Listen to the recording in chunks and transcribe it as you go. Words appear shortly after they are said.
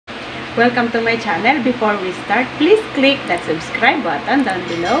Welcome to my channel. Before we start, please click that subscribe button down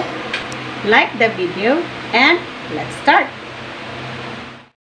below, like the video, and let's start.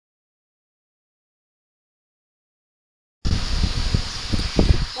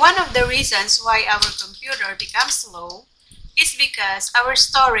 One of the reasons why our computer becomes slow is because our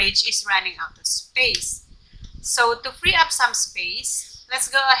storage is running out of space. So to free up some space, let's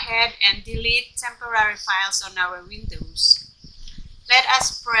go ahead and delete temporary files on our Windows. Let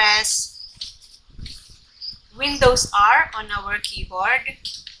us press Windows R on our keyboard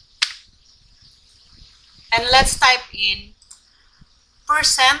and let's type in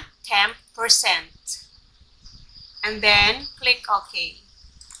 %temp% and then click OK.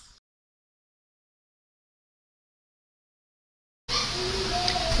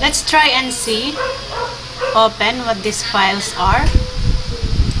 Let's try and see, open what these files are.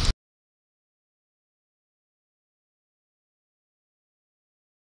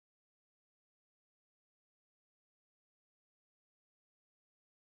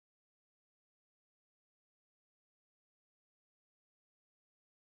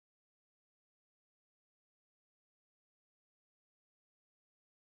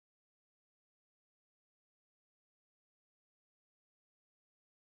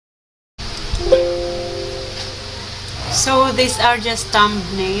 So these are just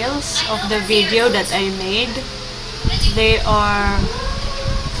thumbnails of the video that I made. They are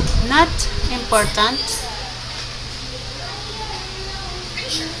not important.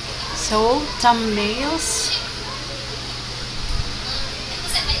 So thumbnails.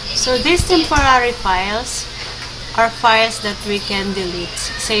 So these temporary files are files that we can delete,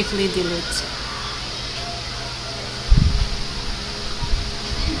 safely delete.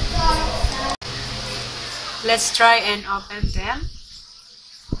 Let's try and open them.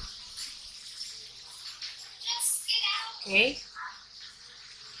 Okay.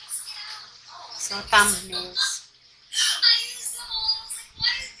 So thumbnails.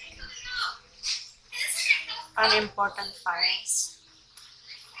 Unimportant files.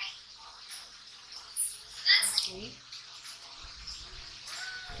 Okay.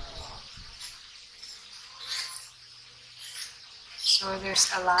 So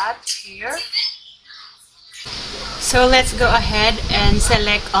there's a lot here. So let's go ahead and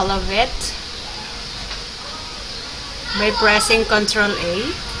select all of it by pressing Ctrl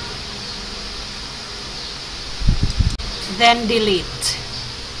A. Then delete.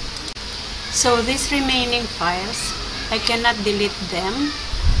 So these remaining files, I cannot delete them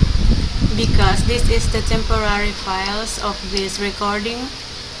because this is the temporary files of this recording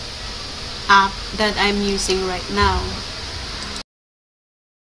app that I'm using right now.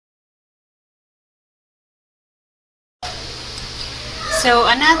 So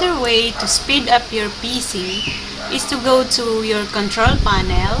another way to speed up your PC is to go to your control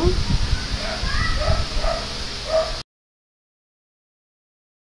panel.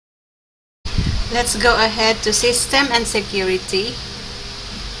 Let's go ahead to System and Security.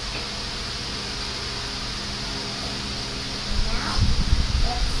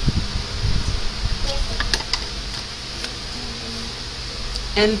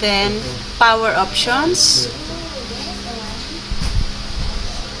 And then Power Options.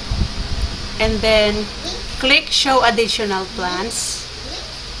 And then click Show Additional Plans.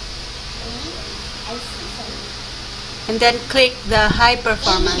 And then click the High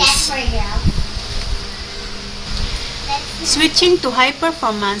Performance. Switching to high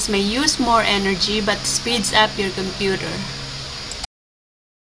performance may use more energy but speeds up your computer.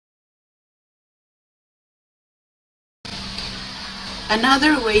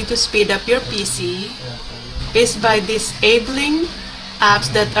 Another way to speed up your PC is by disabling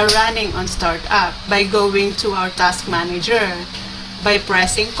apps that are running on startup by going to our task manager by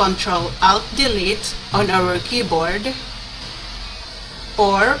pressing Ctrl-Alt-Delete on our keyboard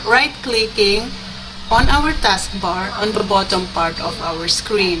or right-clicking on our taskbar on the bottom part of our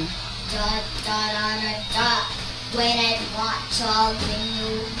screen.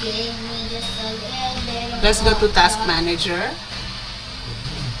 Let's go to Task Manager.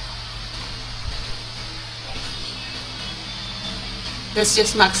 Let's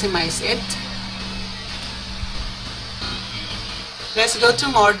just maximize it. Let's go to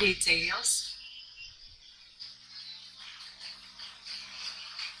More Details.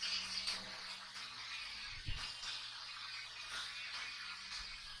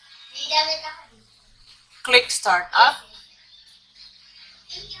 Click Start Up.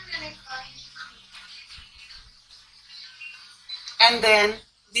 And then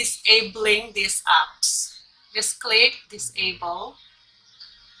disabling these apps. Just click Disable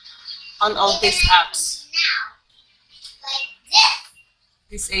on all these apps.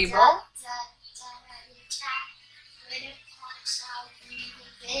 Disable.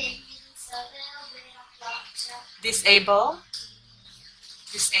 Disable.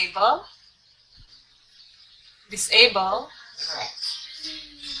 Disable. Disable.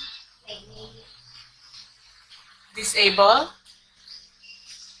 Disable.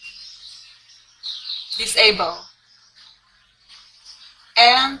 Disable.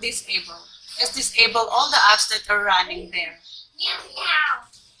 And disable. Just disable all the apps that are running there.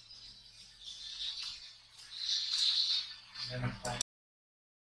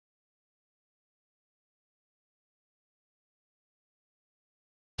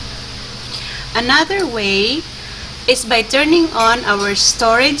 Another way is by turning on our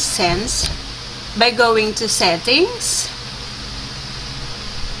storage sense by going to Settings,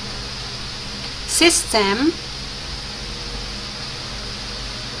 System,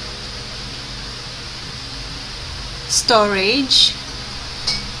 Storage,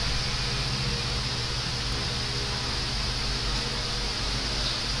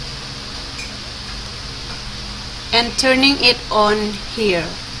 and turning it on here.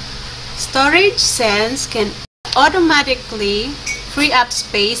 Storage Sense can automatically free up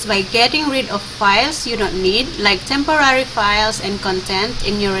space by getting rid of files you don't need, like temporary files and content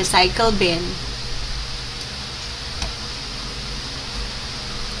in your recycle bin.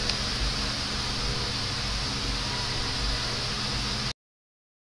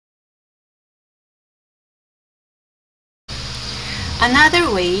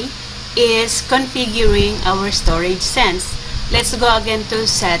 Another way is configuring our storage sense. Let's go again to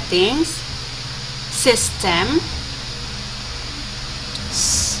Settings, System,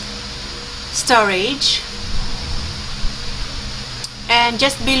 Storage, and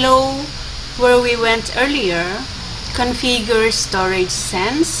just below where we went earlier, Configure Storage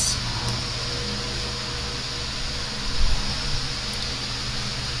Sense.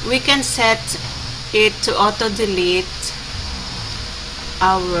 We can set it to auto-delete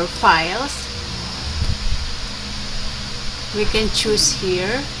our files. We can choose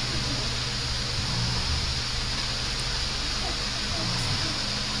here.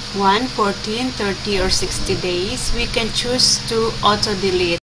 One, 14, 30, or 60 days. We can choose to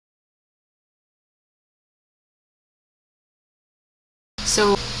auto-delete.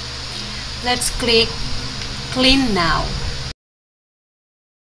 So let's click Clean Now.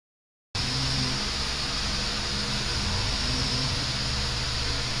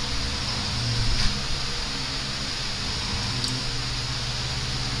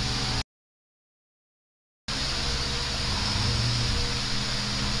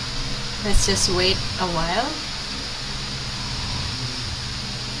 Let's just wait a while.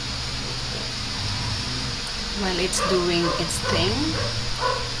 While it's doing its thing.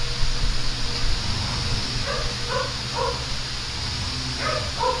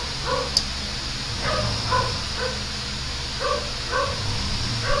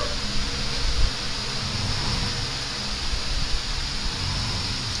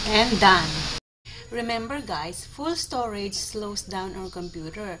 And done. Remember guys, full storage slows down our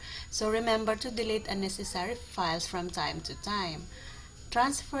computer, so remember to delete unnecessary files from time to time.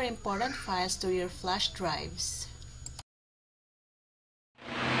 Transfer important files to your flash drives.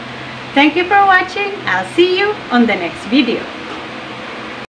 Thank you for watching. I'll see you on the next video.